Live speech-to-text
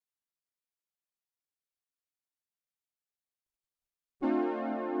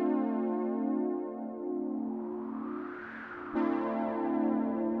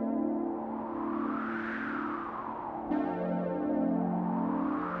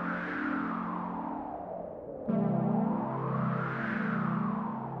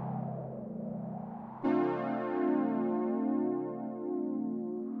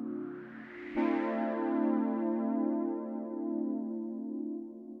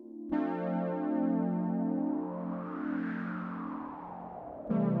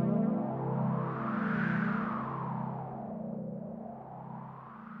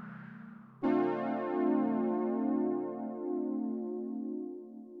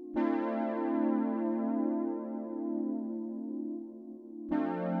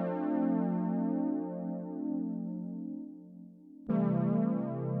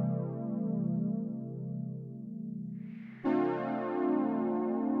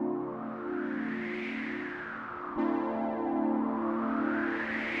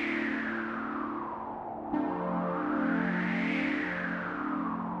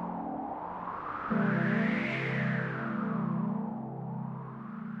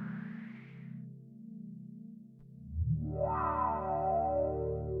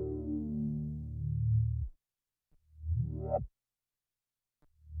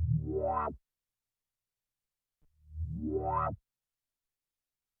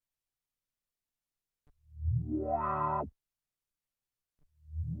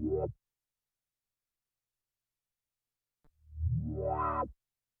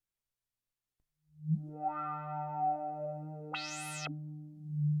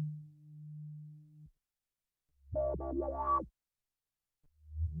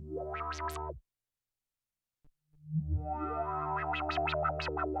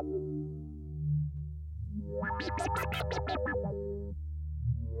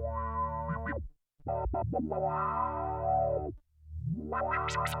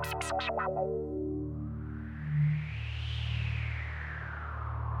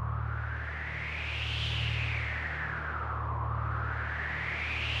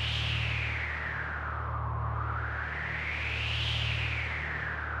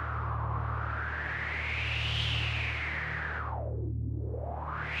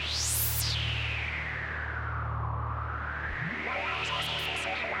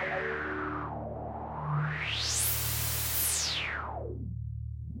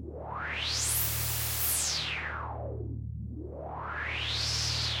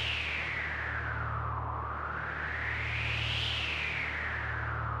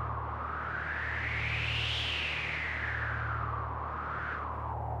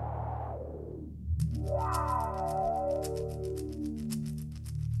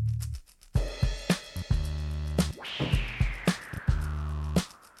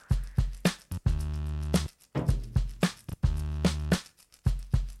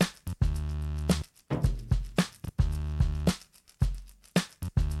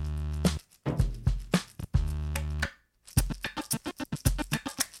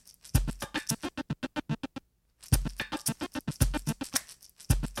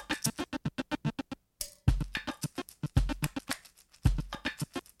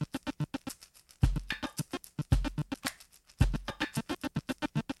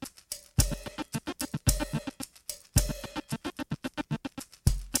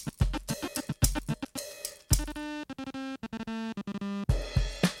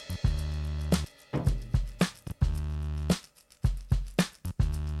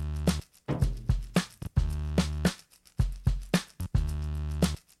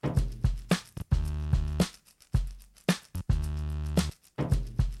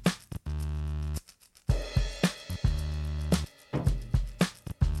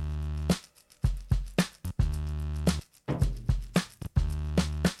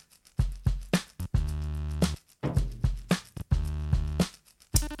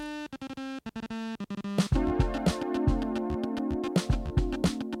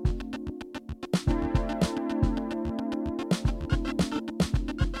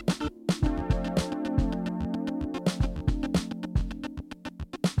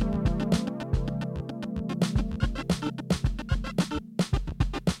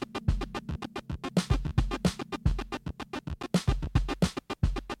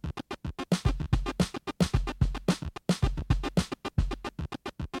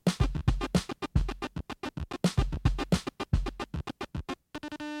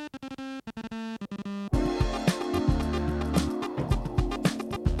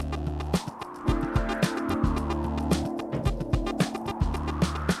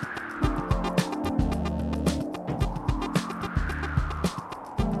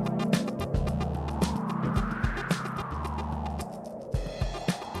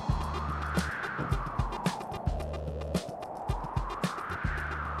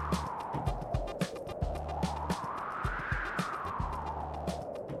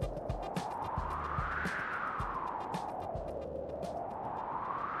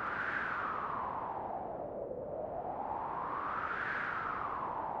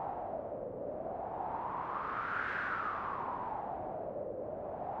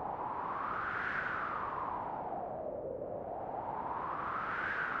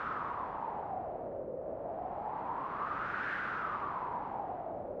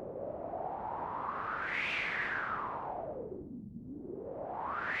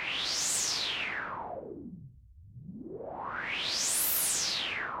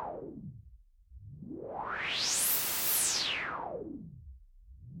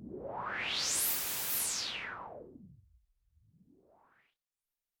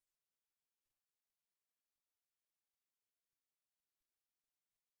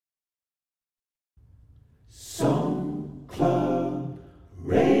Song Club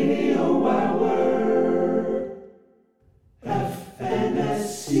Radio Hour,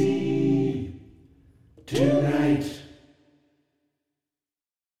 FNSC tonight.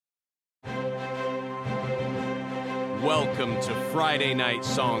 Welcome to Friday Night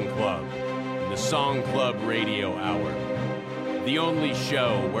Song Club, the Song Club Radio Hour. The only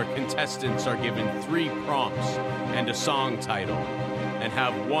show where contestants are given 3 prompts and a song title and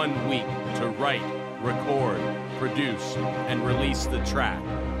have 1 week to write, record, produce, and release the track.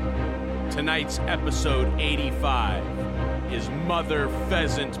 Tonight's episode 85 is Mother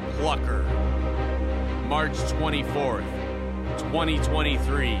Pheasant Plucker. March 24th,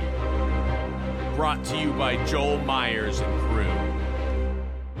 2023. Brought to you by Joel Myers and crew.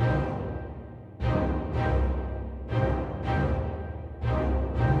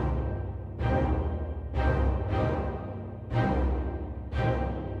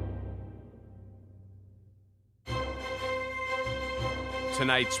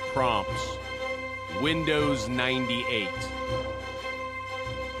 Tonight's prompts: Windows 98.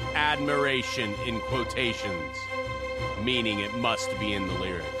 Admiration in quotations, meaning it must be in the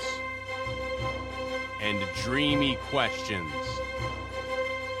lyrics. And dreamy questions.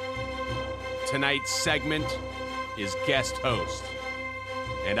 Tonight's segment is guest host.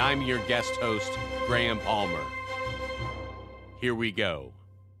 And I'm your guest host, Graham Palmer. Here we go.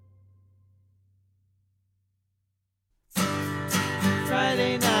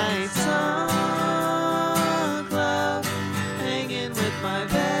 Friday night song club, hanging with my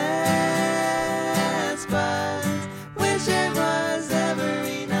best buds. Wish it was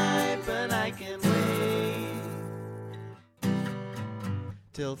every night, but I can wait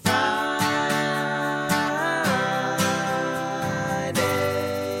till Friday.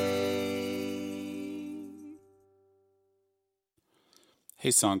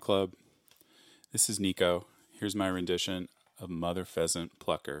 Hey Song Club, this is Nico. Here's my rendition of Mother Pheasant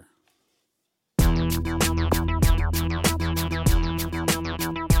Plucker.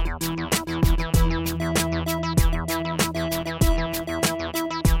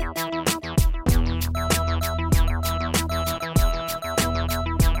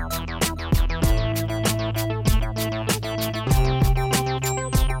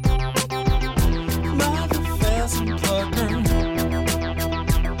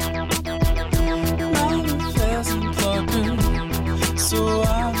 So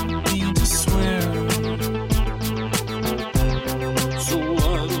I don't need to swear.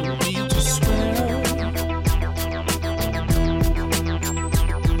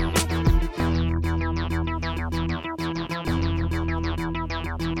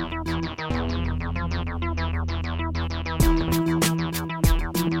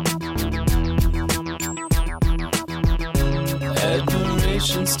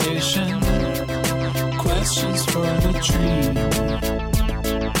 Admiration station, questions for the dream.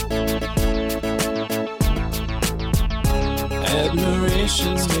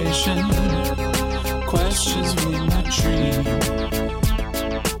 Admiration station, questions with my dream.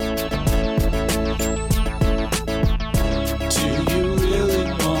 Do you really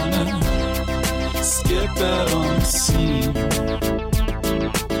wanna skip out on the scene?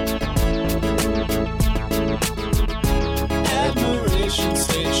 Admiration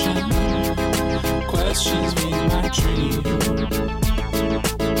station, questions with my dream.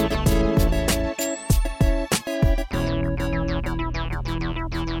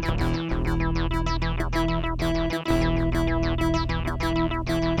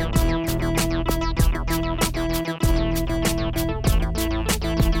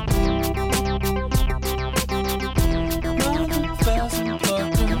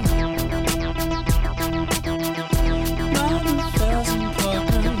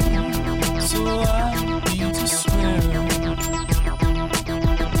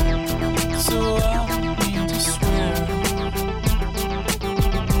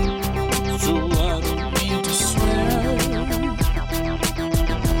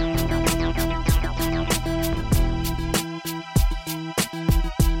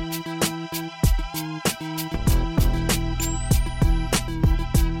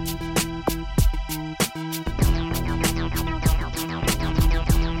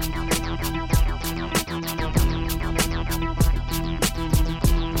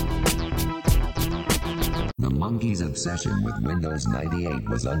 Monkey's obsession with Windows 98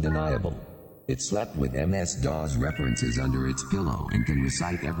 was undeniable. It slept with MS-DOS references under its pillow and can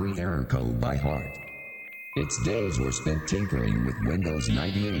recite every error code by heart. Its days were spent tinkering with Windows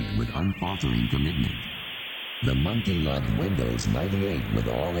 98 with unfaltering commitment. The monkey loved Windows 98 with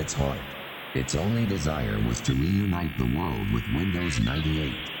all its heart. Its only desire was to reunite the world with Windows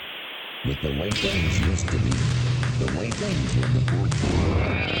 98. With the way things used to be, the way things were before.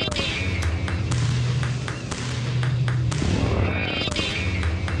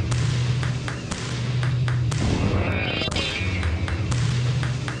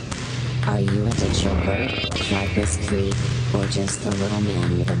 Are you a digital bird, Cypress Creek, or just a little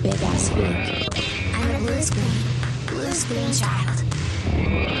man with a big ass beak? I'm a blue screen child.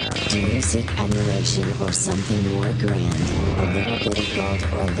 Do you seek admiration or something more grand? A little bit of gold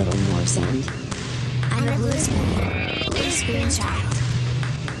or a little more sand? I'm a blue screen child.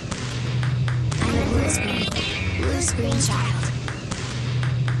 I'm a blue screen child.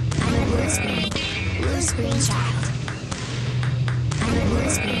 I'm a blue screen screen child. I'm a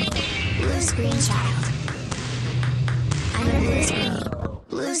blue screen child. I'm a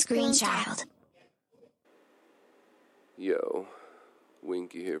blue screen child. Yo,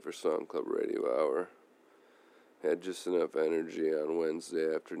 Winky here for Song Club Radio Hour. Had just enough energy on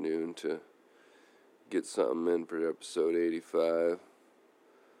Wednesday afternoon to get something in for episode 85.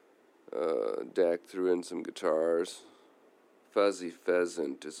 Dak threw in some guitars. Fuzzy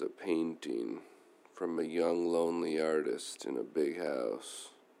Pheasant is a painting from a young lonely artist in a big house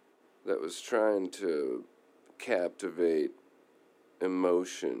that was trying to captivate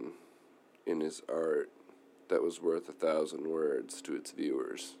emotion in his art that was worth 1,000 words to its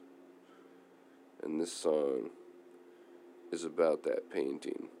viewers. And this song is about that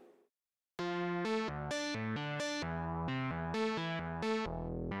painting.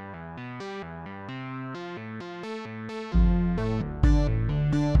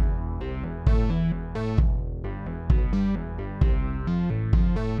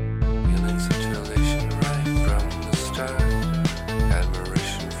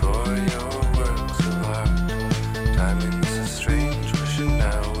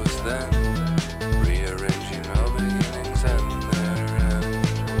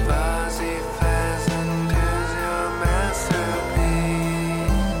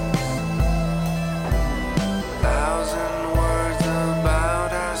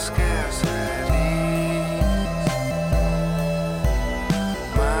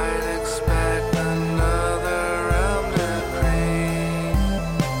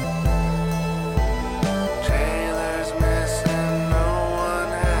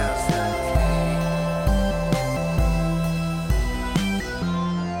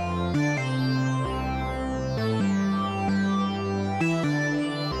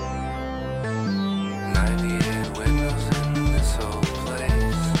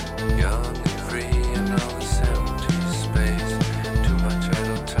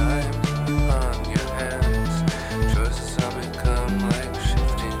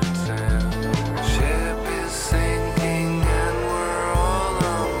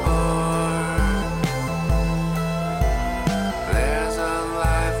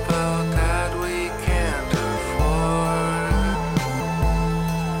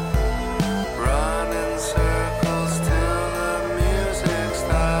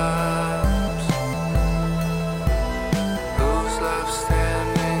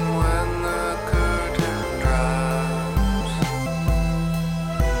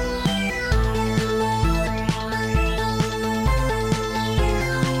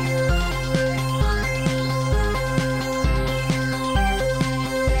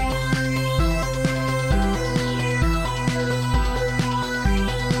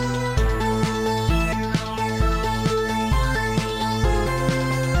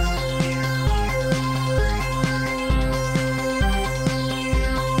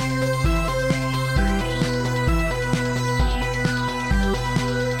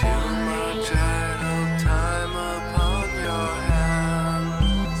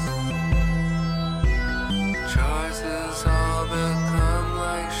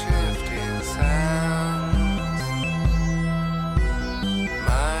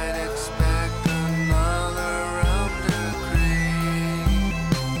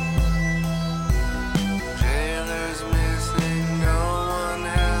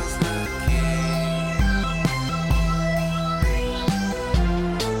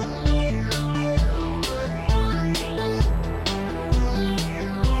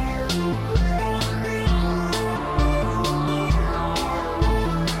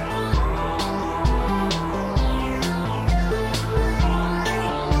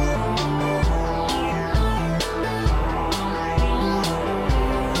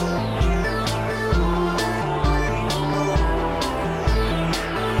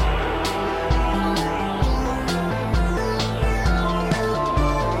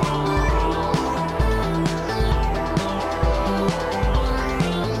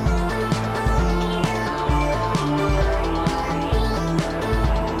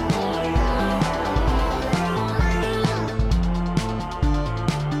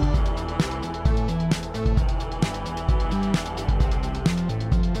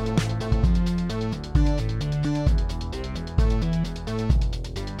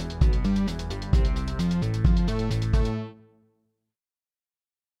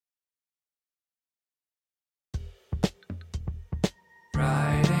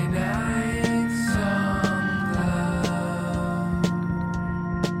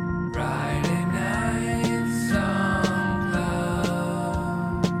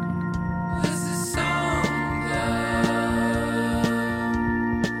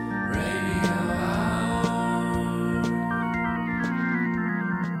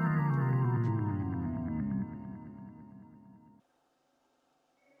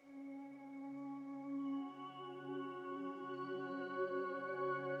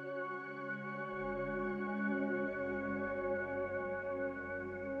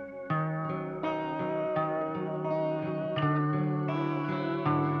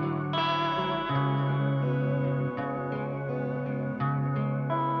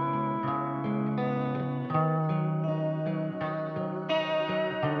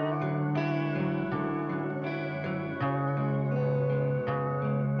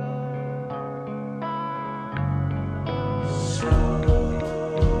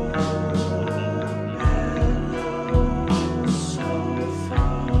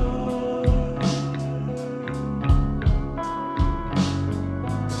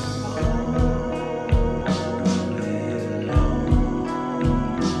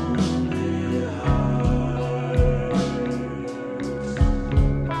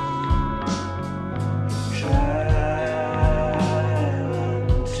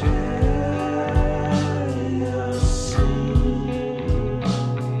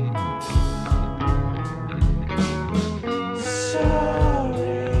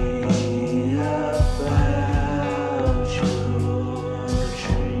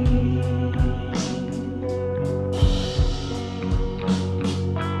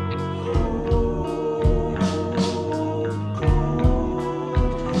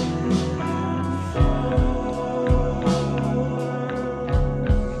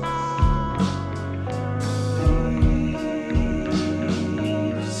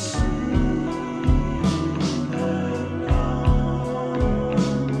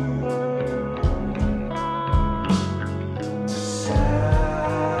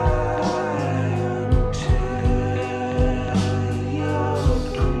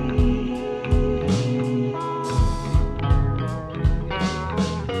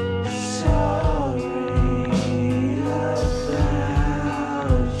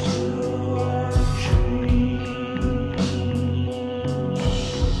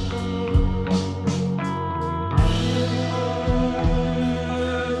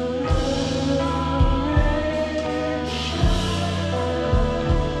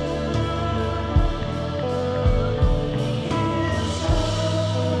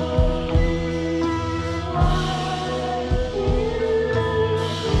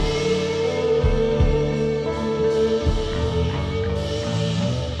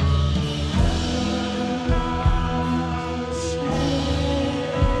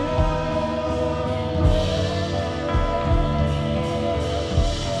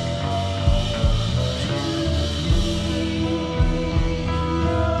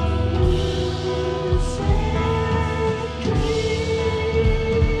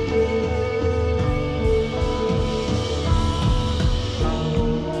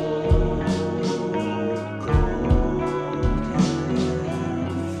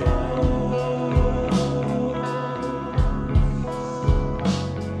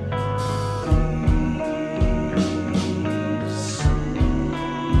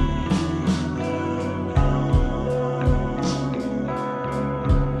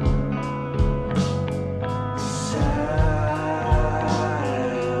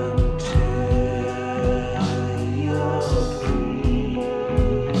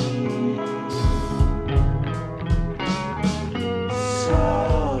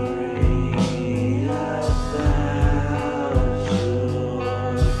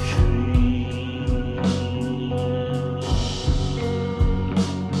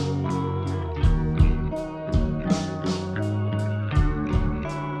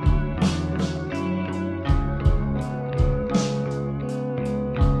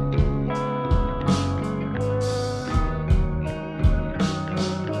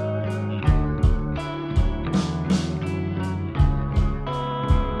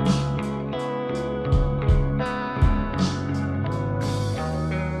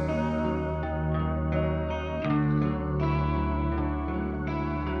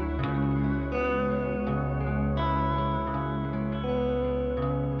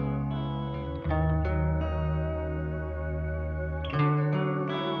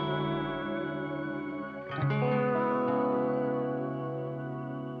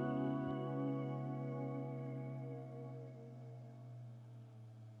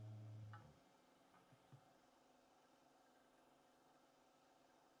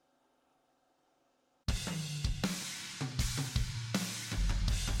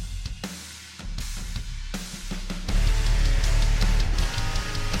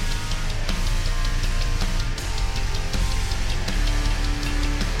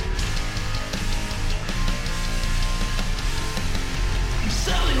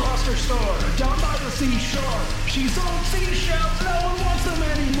 dollar store down by the seashore. She sold seashells, no one wants them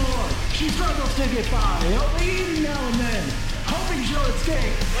anymore. She struggles to get by, only eating now and then, hoping she'll escape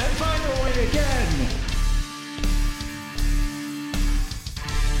and find her way again.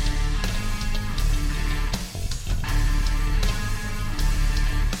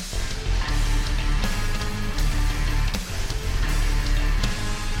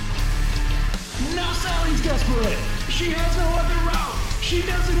 Now Sally's desperate. She has no other route. She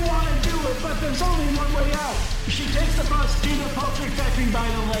doesn't want to do it, but there's only one way out. She takes the bus to the poultry factory by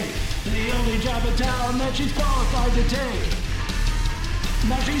the lake, the only job in town that she's qualified to take.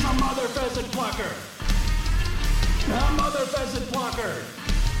 Now she's a mother pheasant plucker. A mother pheasant plucker.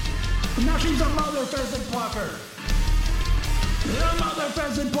 Now she's a mother pheasant plucker. A mother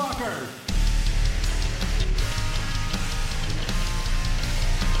pheasant plucker.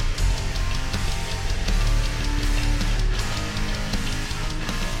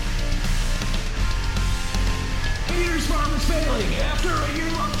 Peter's farm is failing after a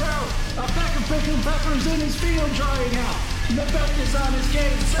year-long drought. A pack of pickled peppers in his field drying out. The bank is on his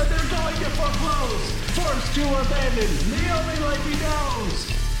case and they're going to foreclose. Forced to abandon the only life he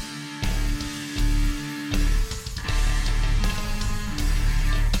knows.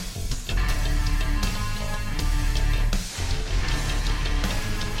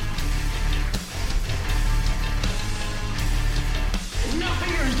 Now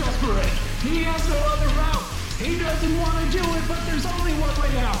Peter's desperate. He has no other route. He doesn't want to do it, but there's only one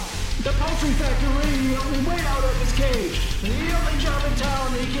way out. The poultry factory, the only way out of his cage. The only job in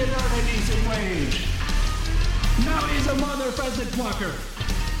town he can earn a decent wage. Now he's a mother pheasant plucker.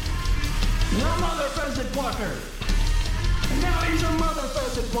 A mother pheasant plucker. Now he's a mother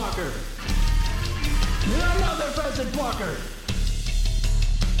pheasant plucker. A mother pheasant plucker.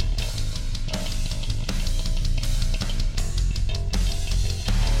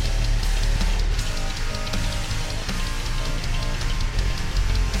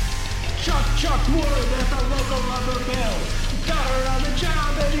 Chuck wood at the local lumber mill. Got her on the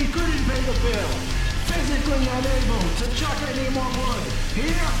job and he couldn't pay the bill. Physically unable to chuck any more wood. He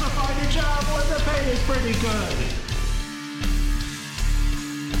has to find a job where the pay is pretty good.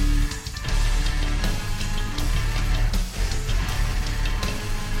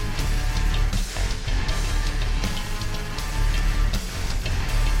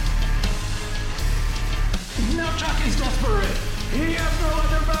 Now Chuck is desperate. He has no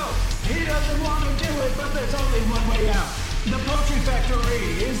other route. He doesn't want to do it, but there's only one way out. The poultry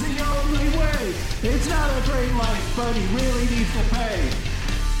factory is the only way. It's not a great life, but he really needs to pay.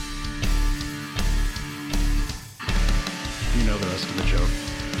 You know the rest of the joke.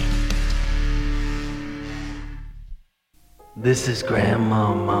 This is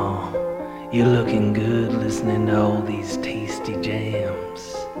Grandmama. You're looking good listening to all these tasty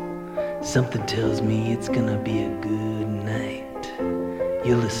jams. Something tells me it's gonna be a good night.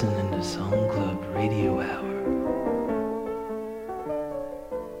 You're listening to Song Club Radio Hour.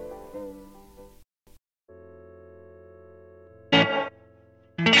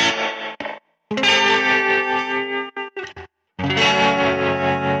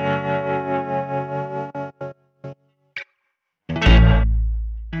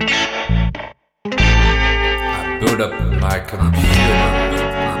 I boot up my computer.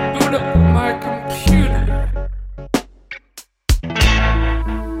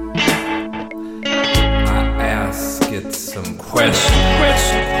 Some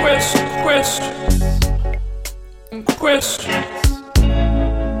questions.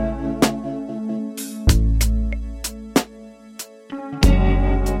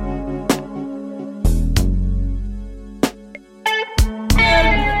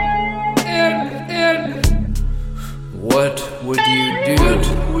 What would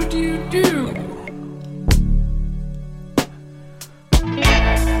you do?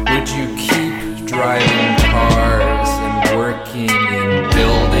 Would you keep driving cars and working in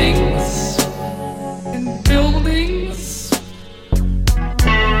buildings?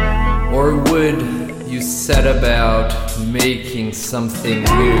 Or would you set about making something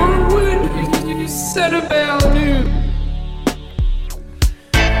new?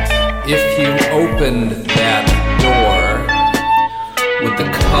 If you opened that door, would the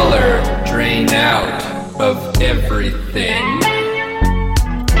color drain out of everything?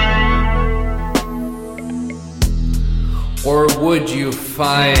 Or would you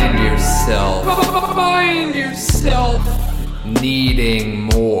find yourself needing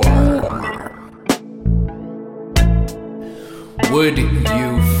more? Would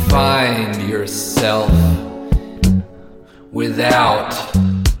you find yourself without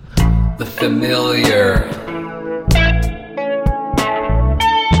the familiar?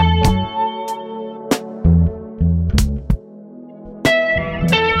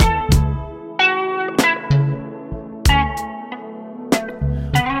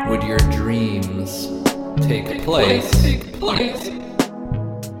 would your dreams take place?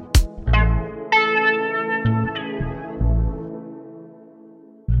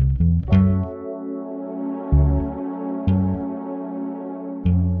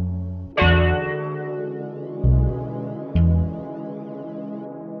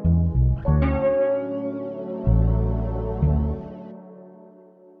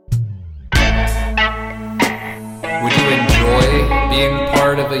 Would you enjoy being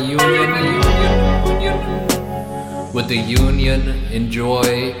part of a union? Would the union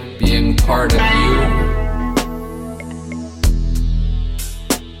enjoy being part of you?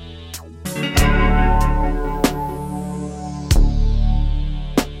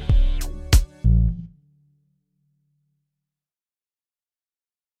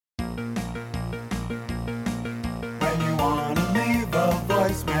 When you wanna leave a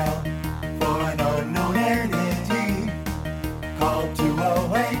voicemail for an unknown entity, call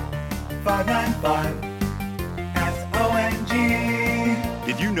 208-595-SONG.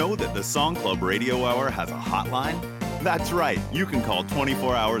 Did you know that the Song Club Radio Hour has a hotline? That's right, you can call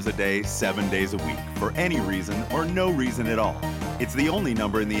 24 hours a day, 7 days a week, for any reason or no reason at all. It's the only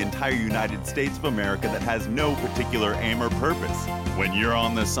number in the entire United States of America that has no particular aim or purpose. When you're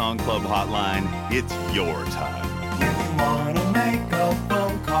on the Song Club hotline, it's your time. When you wanna make a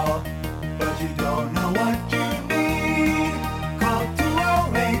phone call, but you don't know what you need, call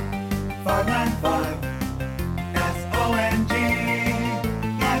 208-595-SONG. That's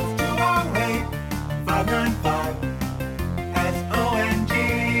 208-595-SONG.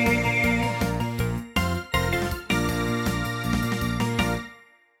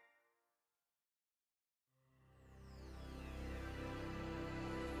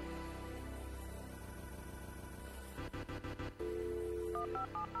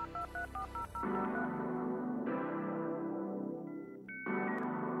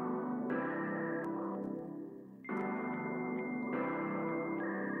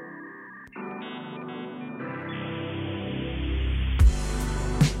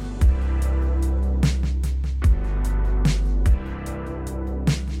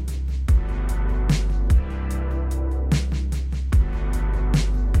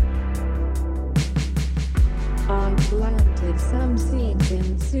 I planted some seeds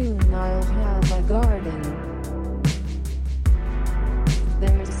and soon I'll have a garden.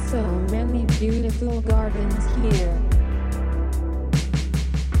 There's so many beautiful gardens here.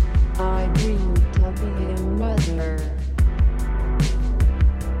 I dreamed of being a mother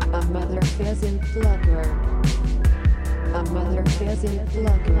pheasant plucker, a mother pheasant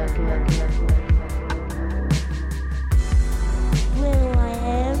plucker. Will I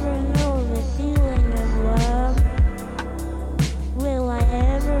ever know the feeling of love? Will I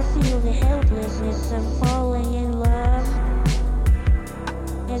ever feel the helplessness of falling in love?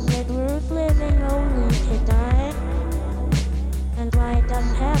 Is it worth living only to die? And why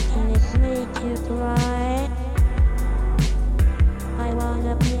does happiness make you cry? I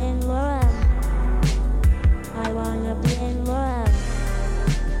wanna be in love. I wanna be in love.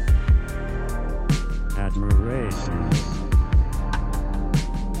 Admiration.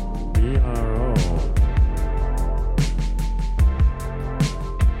 BRO.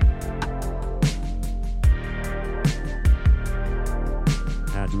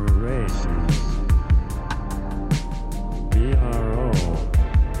 Admiration. BRO.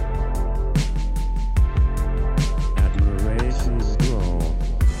 Admirations grow.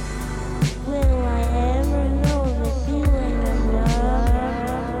 Will I ever know the feeling of love?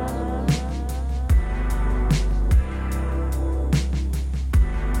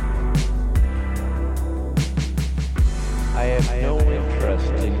 I have no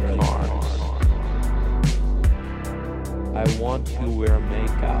interest in cars. I want to wear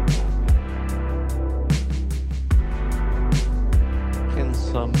makeup. Can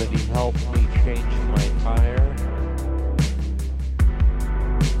somebody help me change my tire?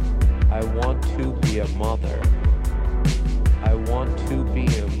 I want to be a mother. I want to be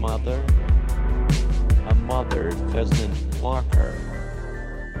a mother pheasant plucker.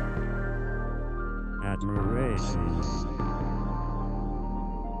 Admirations.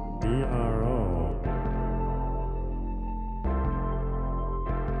 BRO.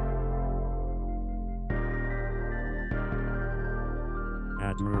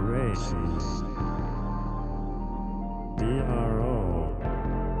 Admirations. BRO.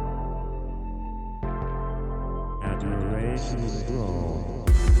 Admirations grow.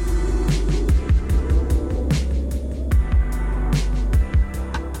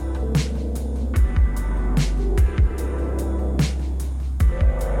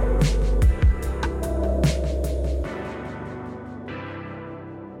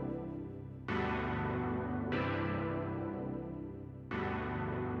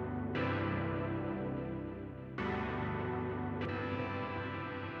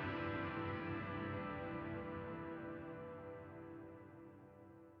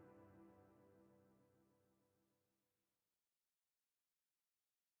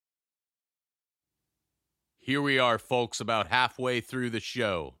 Here we are, folks, about halfway through the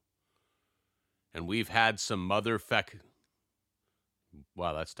show. And we've had some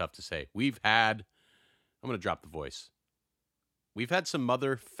Wow, that's tough to say. I'm going to drop the voice. We've had some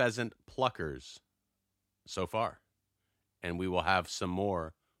mother pheasant pluckers so far. And we will have some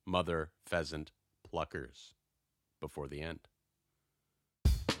more mother pheasant pluckers before the end.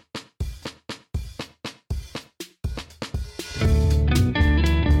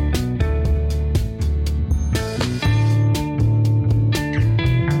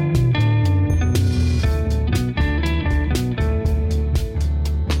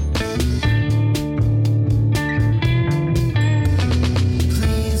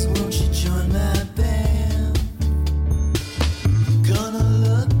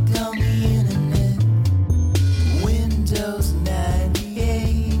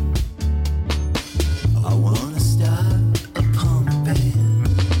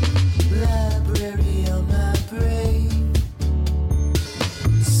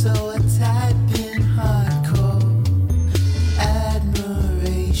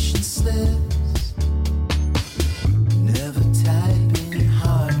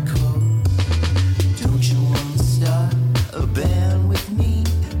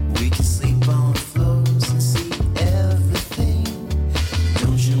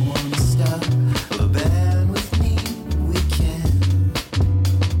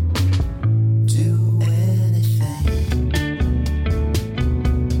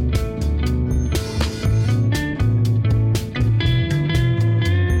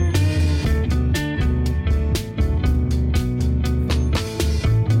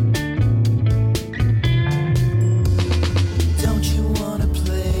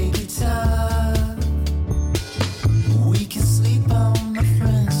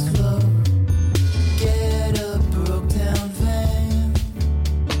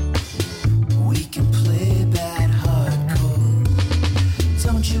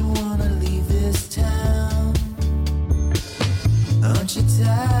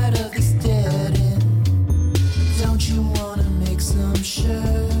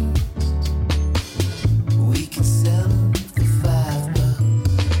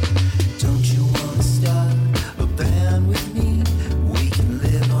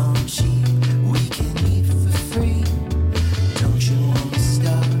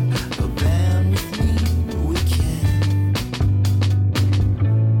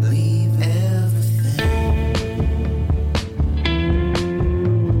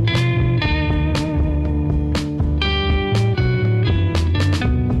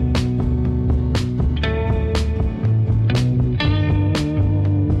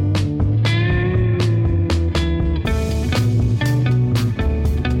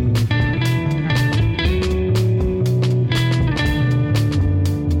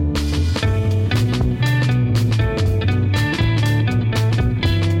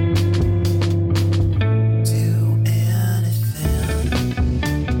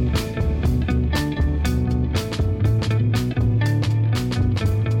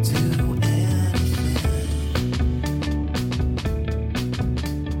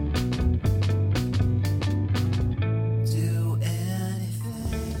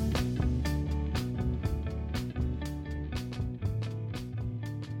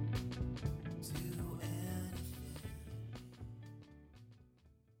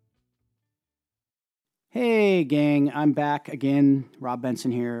 Hey, gang, I'm back again. Rob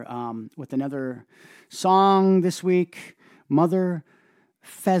Benson here with another song this week, Mother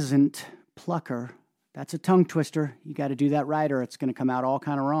Pheasant Plucker. That's a tongue twister. You got to do that right or it's going to come out all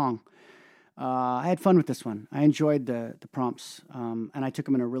kind of wrong. I had fun with this one. I enjoyed the prompts, and I took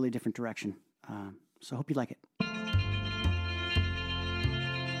them in a really different direction. So I hope you like it.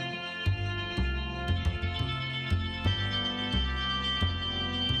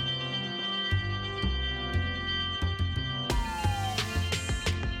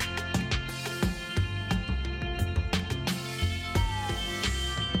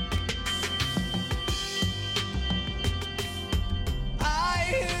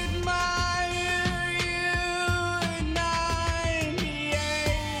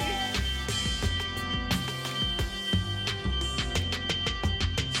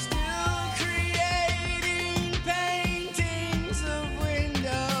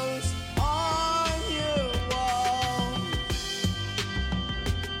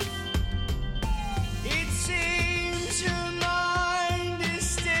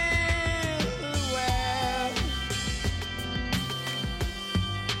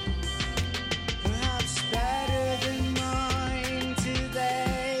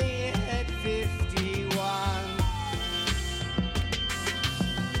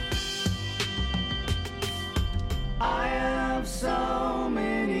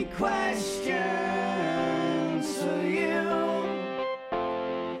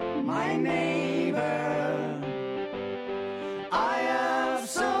 my neighbor. I have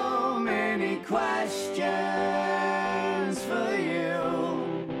so many questions for you.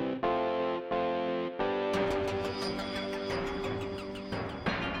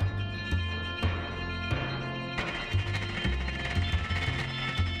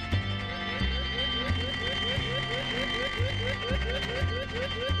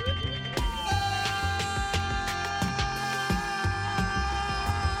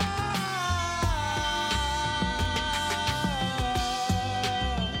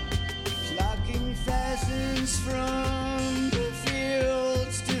 Plucking pheasants from the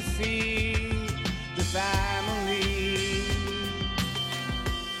fields to feed the family.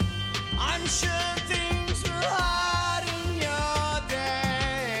 I'm sure things were hard in your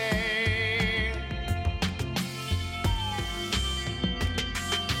day.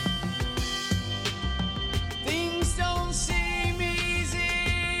 Things don't seem easy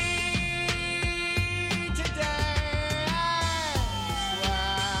today.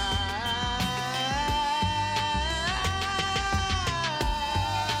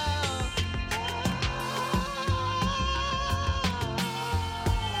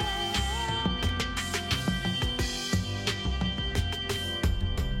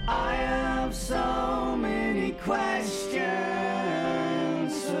 I have so many questions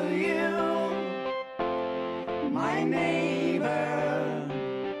for you, my neighbor.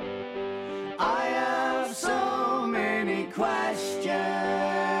 I have so many questions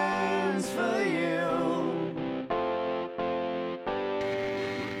for you.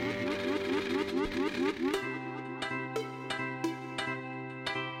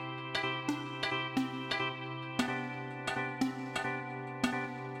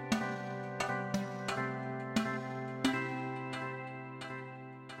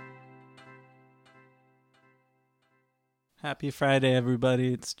 Happy Friday,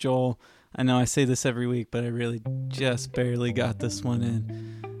 everybody. It's Joel. I know I say this every week, but I really just barely got this one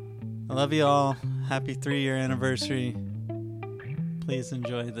in. I love you all. Happy 3-year anniversary. Please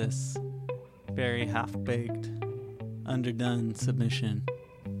enjoy this very half-baked, underdone submission.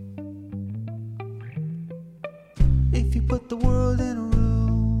 If you put the world in a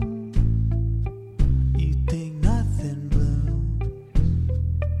room, you think nothing blooms.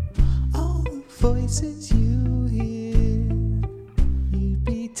 All the voices you hear, you'd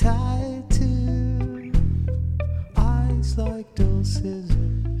be tired too. Eyes like dull scissors,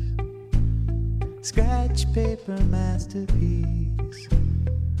 scratch paper masterpiece,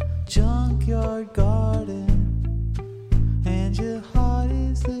 junkyard garden, and your heart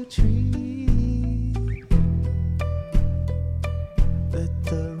is the tree. Let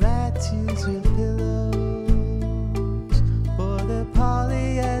the rats use your pillows for their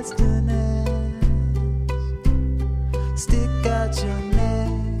polyester nest. Stick out your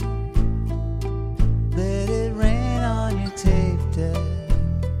neck, let it rain on your tape deck.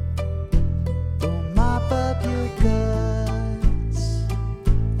 Don't mop up your guts,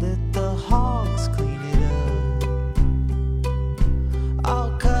 let the hogs clean it up.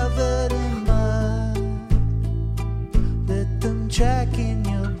 All covered in mud, let them track in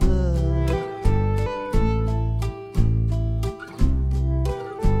your blood.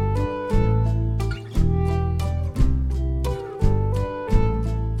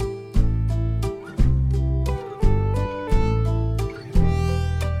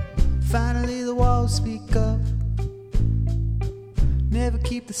 Finally the walls speak up, never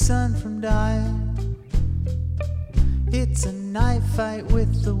keep the sun from dying. It's a knife fight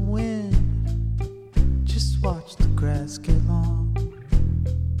with the wind, just watch the grass get long.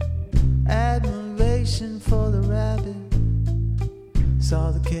 Admiration for the rabbit,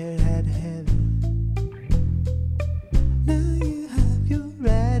 saw the carrot had heaven. Now you have your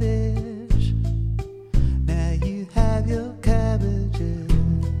radish, now you have your cabbages.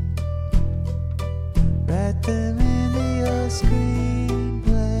 Write them into your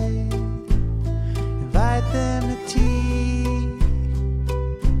screenplay, invite them to tea,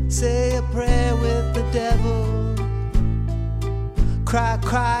 say a prayer with the devil, cry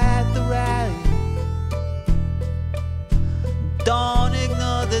at the rally. Don't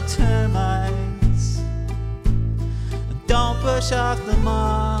ignore the termites, don't push off the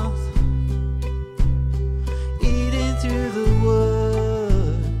moth, eating through the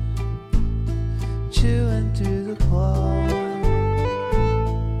wood, chewing through the cloth.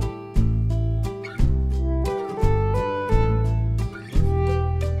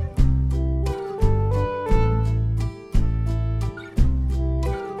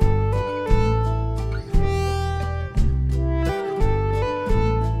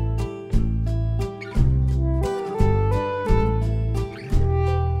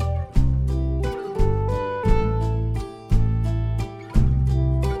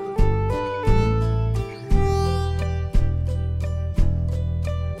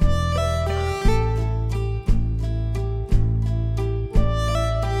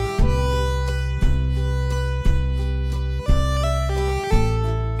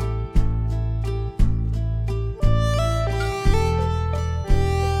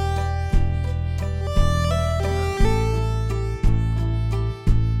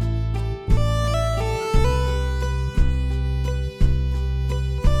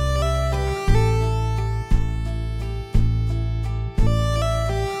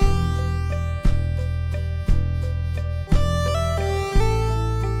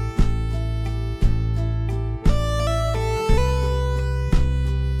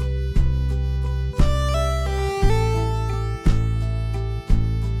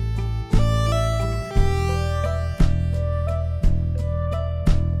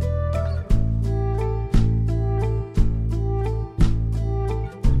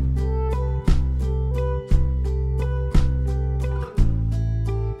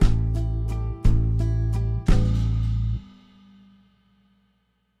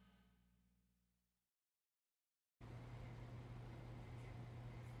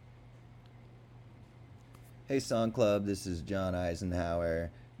 Hey Song Club, this is John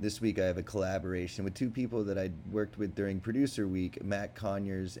Eisenhower. This week I have a collaboration with two people that I worked with during Producer Week, Matt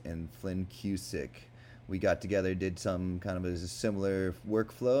Conyers and Flynn Cusick. We got together, did some kind of a similar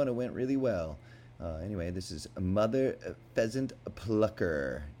workflow, and it went really well. Anyway, this is Mother Pheasant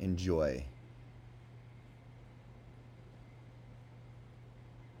Plucker. Enjoy.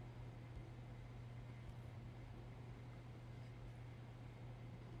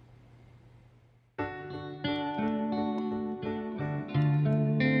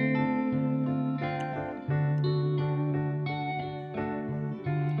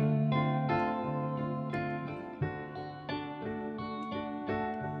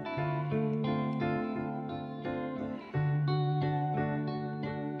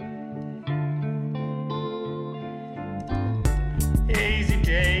 Hazy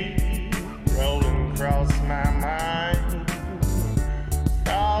day rolling across my mind,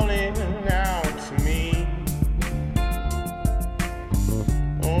 calling out to me.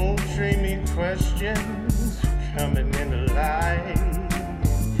 Old dreamy questions coming into light,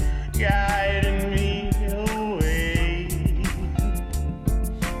 guiding me away.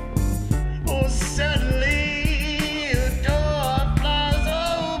 Oh, suddenly a door flies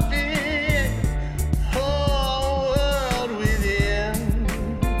open, whole world within.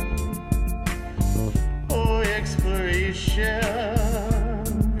 Oh, exploration,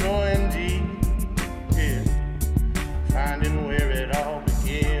 going deep, yeah, finding where it all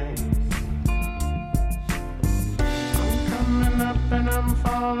begins. I'm coming up and I'm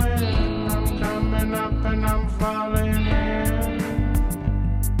falling, I'm coming up and I'm falling in.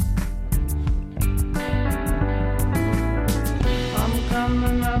 I'm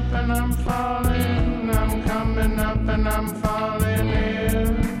coming up and I'm falling, I'm coming up and I'm falling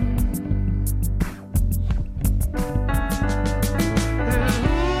in.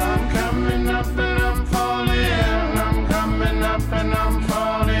 I'm coming up and I'm falling, I'm coming up and I'm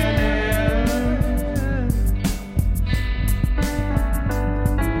falling in.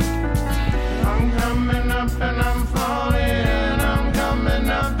 I'm coming up and I'm falling, I'm coming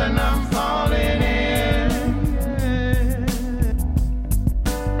up and I'm falling in.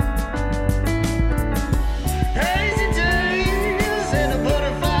 Hazy days and a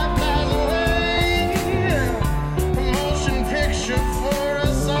butterfly flies away, a motion picture for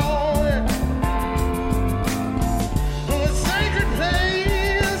us all, a sacred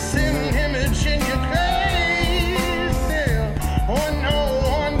place, an image in your face, one no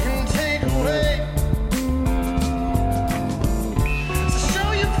one can take away.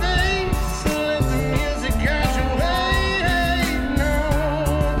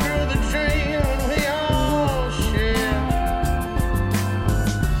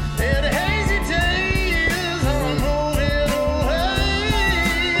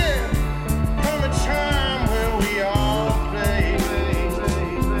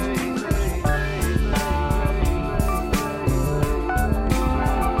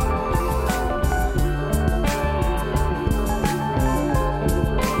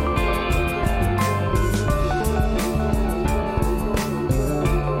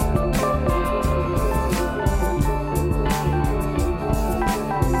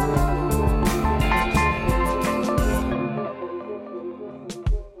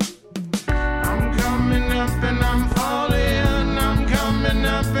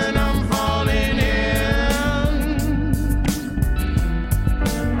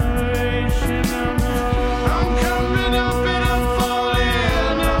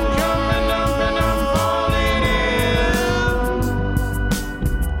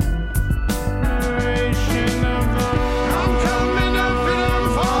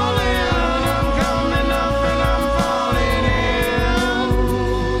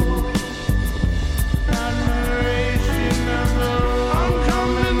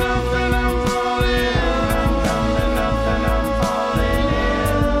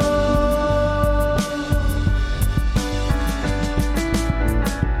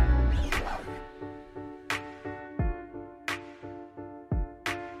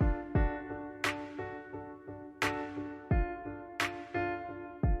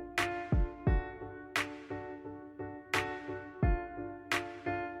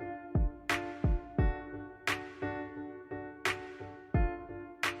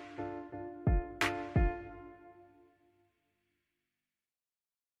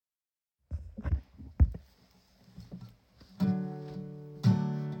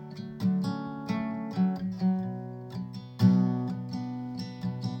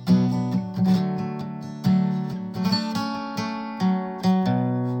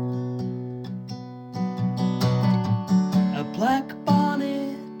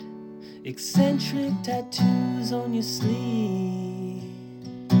 eccentric tattoos on your sleeve,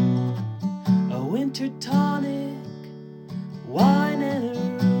 a winter tonic, wine and a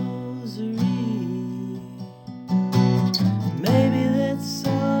rosary. Maybe that's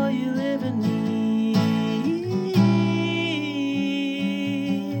all you ever need.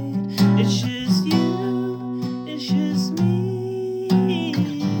 It's just you, it's just me,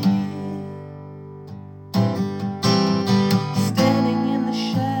 standing in the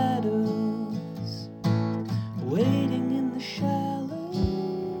shadows, waiting in the shallows.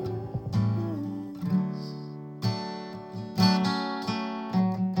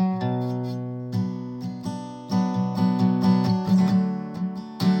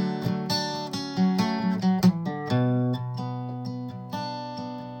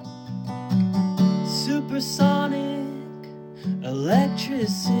 Supersonic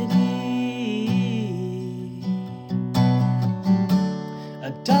electricity,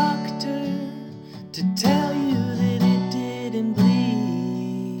 a doctor to tell you that it didn't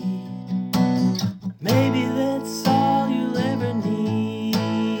bleed. Maybe that's all you'll ever need.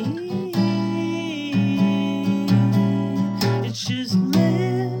 It's just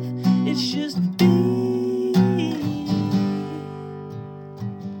live, it's just be.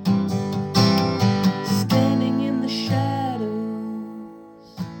 Standing in the shadows,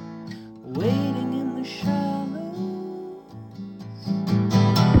 waiting in the shallows.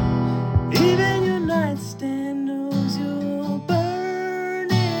 Even your nightstand knows you're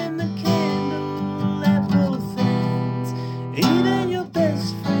burning the candle at both ends. Even your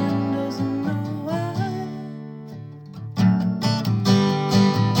best friend doesn't know why.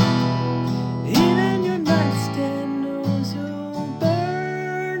 Even your nightstand knows you're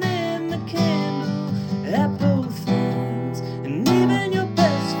burning the candle at both ends. And even your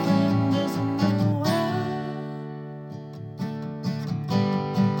best friend doesn't know why.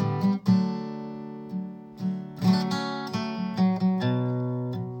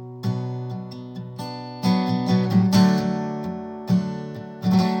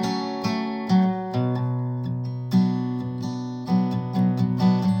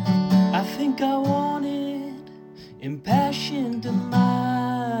 I think I wanted impassioned demise.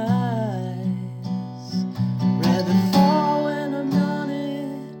 Rather fall when I'm on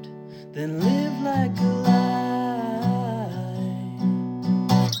it than live like a lie.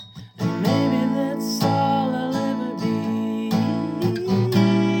 And maybe that's all I'll ever be.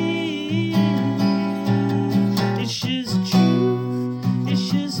 It's just truth, it's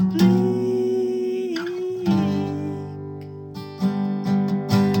just bleak.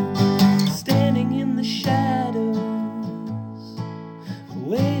 Standing in the shadows,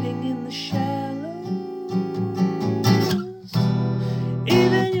 waiting in the shallows.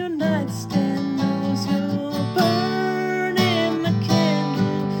 Even your nightstand knows you're burning the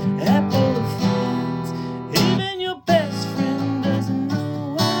candle at both ends. Even your best friend doesn't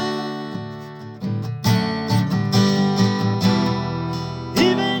know why.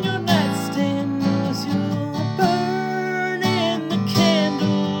 Even your nightstand knows you're burning the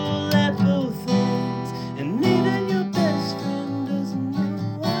candle at both ends. And even your best friend doesn't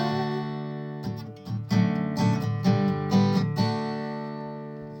know why.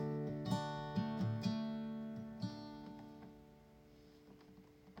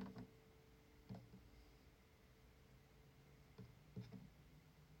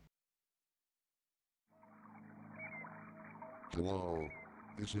 Hello.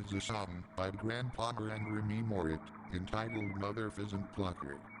 This is a song by Grandpa and Remy Morit, entitled Mother Pheasant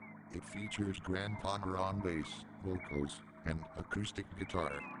Plucker. It features Grandpa on bass, vocals, and acoustic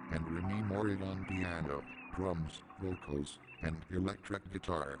guitar, and Remy Morit on piano, drums, vocals, and electric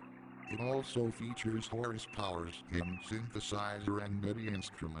guitar. It also features Horace Powers in synthesizer and MIDI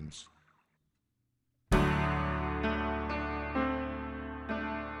instruments.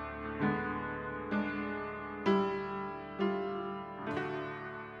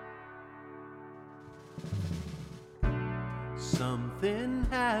 Something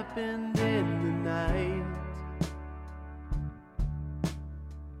happened in the night.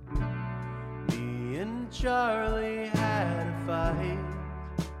 Me and Charlie had a fight.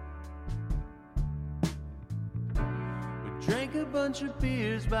 We drank a bunch of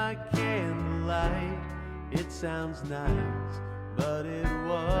beers by candlelight. It sounds nice, but it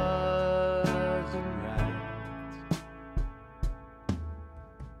wasn't right.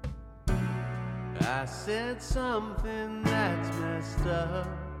 I said something that's messed up.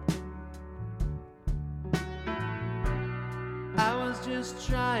 I was just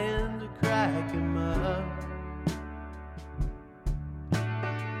trying to crack him up,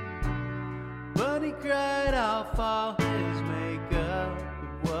 but he cried off all his makeup.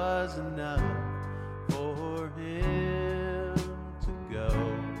 It was was enough for him to go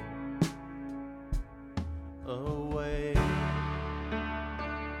away.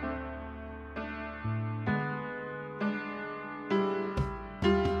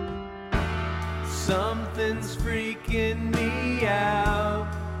 Something's freaking me out,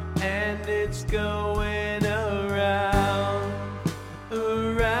 and it's going around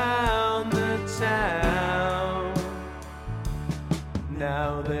the town.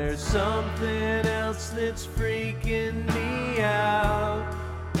 Now there's something else that's freaking me out,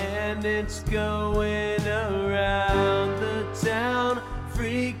 and it's going around the town,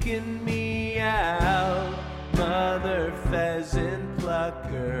 freaking me out. Mother Pheasant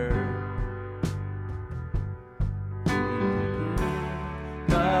Plucker.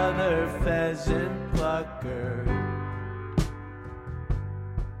 Mother Pheasant Plucker.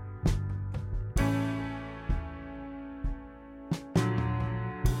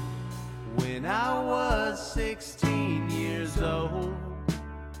 When I was 16 years old,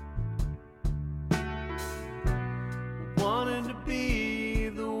 wanted to be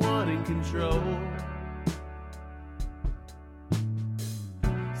the one in control.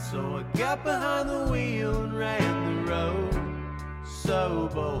 So I got behind the wheel and ran the road. So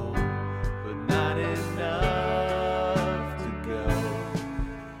bold, but not enough to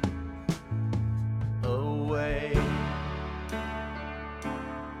go away.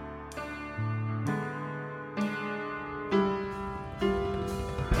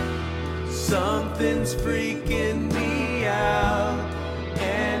 Something's freaking me out,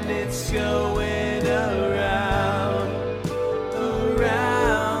 and it's going around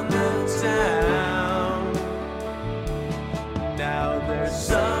the town. Now there's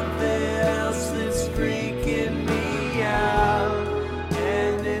something else that's freaking me out,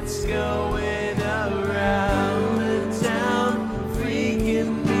 and it's going around the town,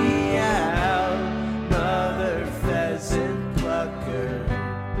 freaking me out. Mother Pheasant Plucker.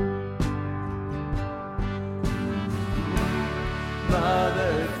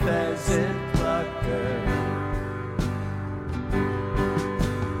 Mother Pheasant Plucker.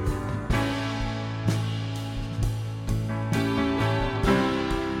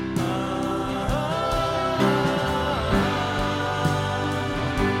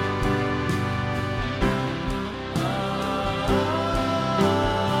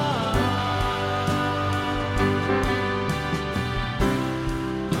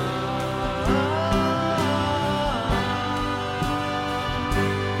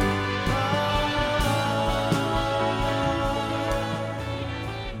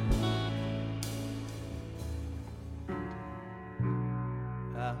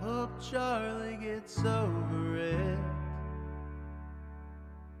 I hope Charlie gets over it.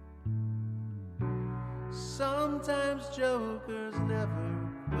 Sometimes jokers never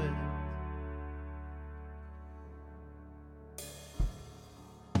quit.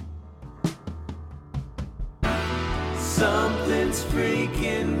 Something's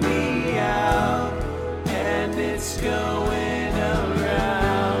freaking me out, and it's going around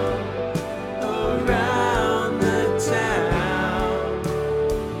the town.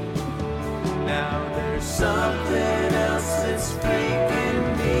 Now there's something else that's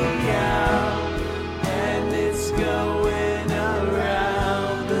freaking me out, and it's going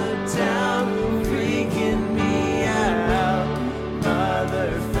around the town, freaking me out.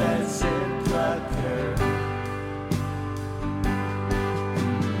 Mother Pheasant Plucker.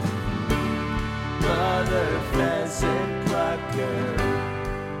 Mother Pheasant Plucker.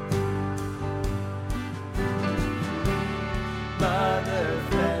 Mother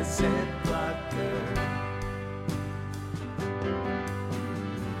Pheasant Plucker.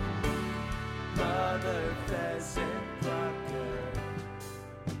 Mother Pheasant Plucker.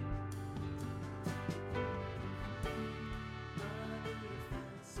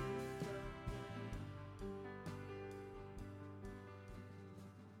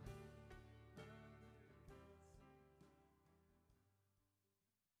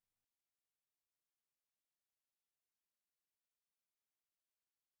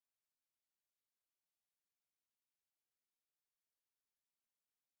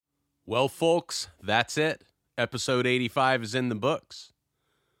 Well, folks, that's it. Episode 85 is in the books.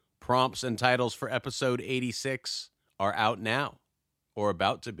 Prompts and titles for episode 86 are out now, or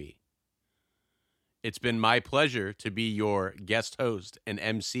about to be. It's been my pleasure to be your guest host and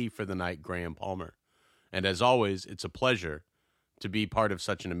MC for the night, Graham Palmer. And as always, it's a pleasure to be part of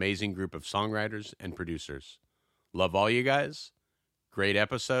such an amazing group of songwriters and producers. Love all you guys. Great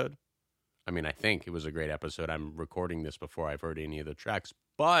episode. I mean, I think it was a great episode. I'm recording this before I've heard any of the tracks.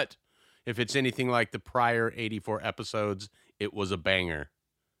 But if it's anything like the prior 84 episodes, it was a banger.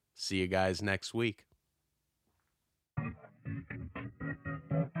 See you guys next week.